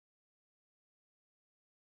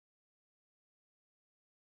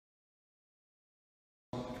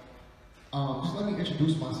Just let me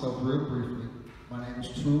introduce myself real briefly. My name is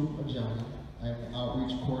Tru Ajani. I am the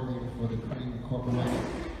outreach coordinator for the CREAM Incorporated.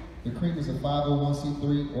 The CREAM is a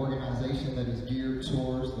 501c3 organization that is geared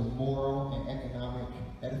towards the moral and economic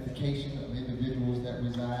edification of individuals that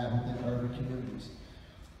reside within urban communities.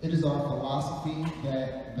 It is our philosophy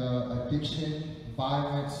that the addiction,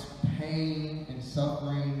 violence, pain, and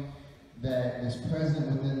suffering that is present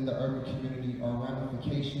within the urban community are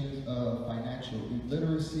ramifications of financial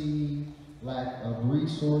illiteracy, lack of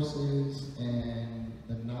resources, and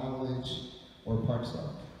the knowledge, or parts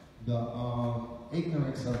of the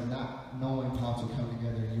ignorance of not knowing how to come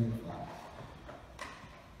together and unify.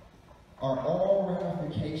 Are all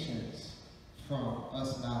ramifications from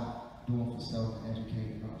us not doing for self and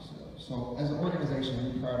educating ourselves. So as an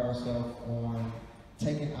organization, we pride ourselves on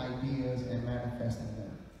taking ideas and manifesting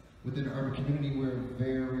them. Within the urban community, we're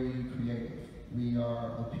very creative. We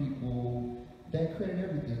are a people that create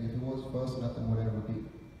everything. If it wasn't for us, nothing would ever be.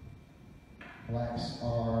 Blacks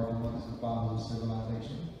are the mothers and fathers of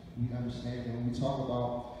civilization. We understand that when we talk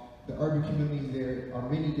about the urban community, there are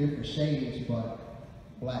many different shades, but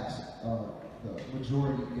blacks are the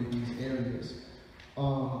majority in these areas.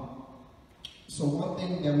 So one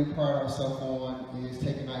thing that we pride ourselves on is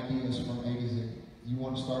taking ideas from A to Z. You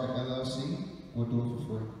want to start an LLC? We'll do it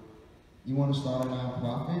for free. You want to start a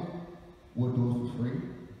nonprofit? We'll do it for free.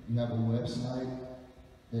 You have a website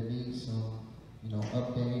that needs some,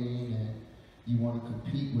 updating, and you want to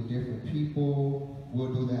compete with different people,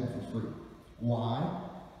 we'll do that for free. Why?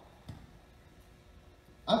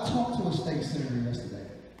 I talked to a state senator yesterday,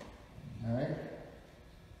 all right?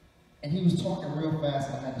 And he was talking real fast,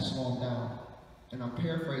 and I had to slow him down. And I'm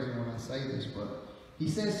paraphrasing when I say this, but he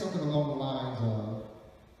said something along the lines of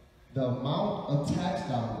the amount of tax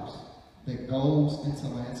dollars that goes into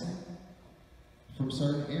Lansing from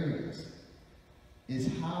certain areas is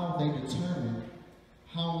how they determine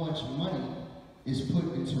how much money is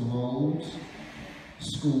put into roads,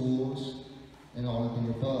 schools, and all of the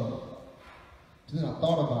above. So then I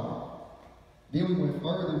thought about it. Then we went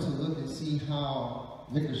further to look and see how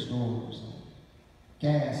liquor stores and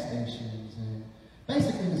gas stations and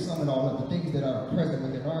basically to sum it all up, the things that are present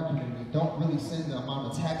within our community don't really send the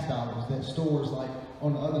amount of tax dollars that stores like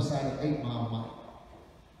on the other side of 8 Mile might,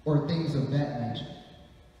 or things of that nature.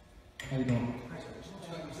 How you doing?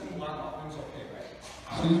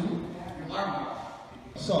 Excuse me?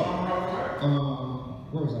 So,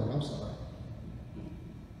 where was I? I'm sorry.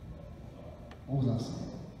 What was I saying?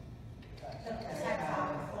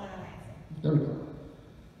 There we go.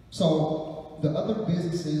 So, the other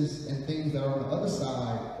businesses and things that are on the other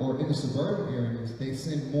side or in the suburban areas, they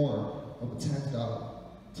send more of a tax dollar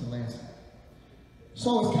to Lansing.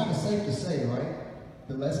 So it's kind of safe to say, right?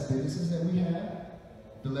 The less businesses that we have,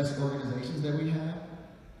 the less organizations that we have,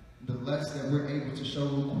 the less that we're able to show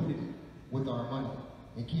liquidity with our money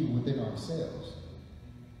and keep it within ourselves.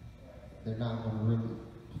 They're not going to really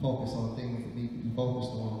focus on things that need to be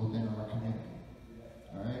focused on within our community.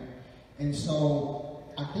 All right? And so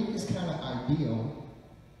I think it's kind of ideal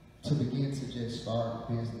to begin to just start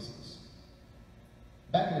businesses.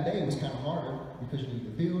 Back in the day, it was kind of harder because you need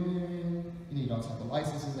the building, you need all types of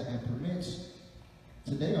licenses and permits.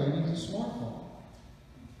 Today, all you need is a smartphone.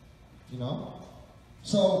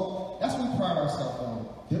 So that's what we pride ourselves on,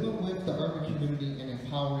 dealing with the urban community and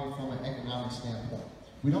empowering from an economic standpoint.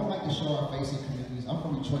 We don't like to show our face in communities. I'm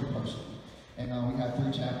from Detroit personally, and we have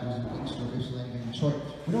 3 chapters in Inkster, Ypsilanti, and Detroit.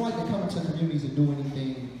 We don't like to come into communities and do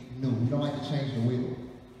anything new. We don't like to change the wheel.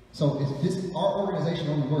 So our organization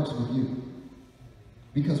only works with you,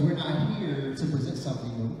 because we're not here to present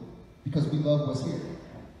something new, because we love what's here.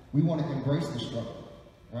 We want to embrace the struggle,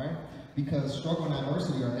 right? Because struggle and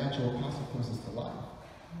adversity are natural consequences to life.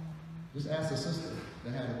 Just ask a sister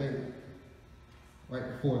that had a baby right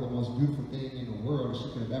before the most beautiful thing in the world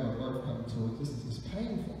she could have ever birthed come into existence. It's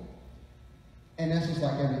painful. And that's just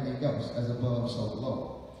like everything else, as above, so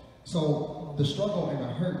below. So the struggle and the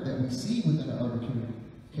hurt that we see within the urban community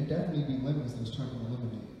can definitely be lemons that's turned to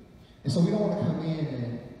lemonade. And so we don't want to come in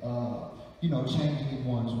and, change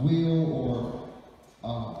anyone's will or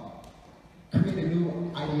create a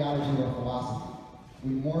new ideology or philosophy.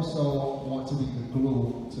 We more so want to be the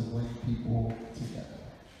glue to bring people together.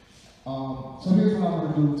 So here's what I'm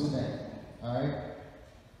going to do today, all right?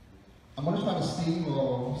 I'm going to try to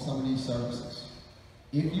steamroll some of these services.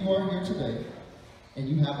 If you are here today and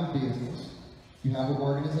you have a business, you have an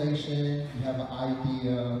organization, you have an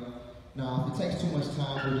idea, now if it takes too much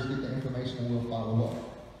time, we'll just get the information and we'll follow up.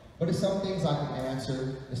 But there's some things I can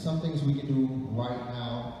answer, there's some things we can do right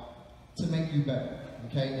now to make you better,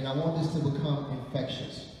 okay? And I want this to become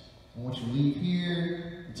infectious. I want you to leave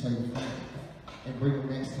here and tell your friend and bring them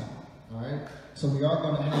next time. All right? So we are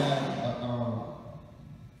going to have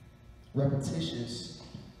repetitious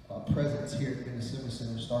presence here in the Simmons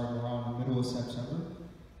Center starting around the middle of September.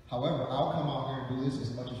 However, I'll come out here and do this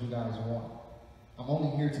as much as you guys want. I'm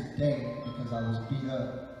only here today because I was beat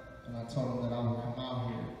up and I told them that I would come out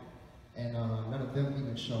here. And none of them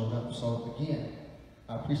even showed up. So again,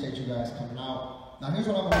 I appreciate you guys coming out. Now here's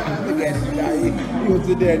what I'm going to do. Look at you guys. You was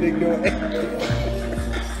in there, nigga.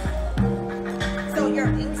 So your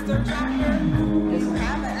Inkster chapter, do you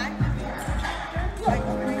have an active Inkster chapter? Like,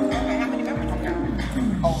 okay, how many members do you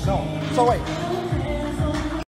have? Oh no. So wait.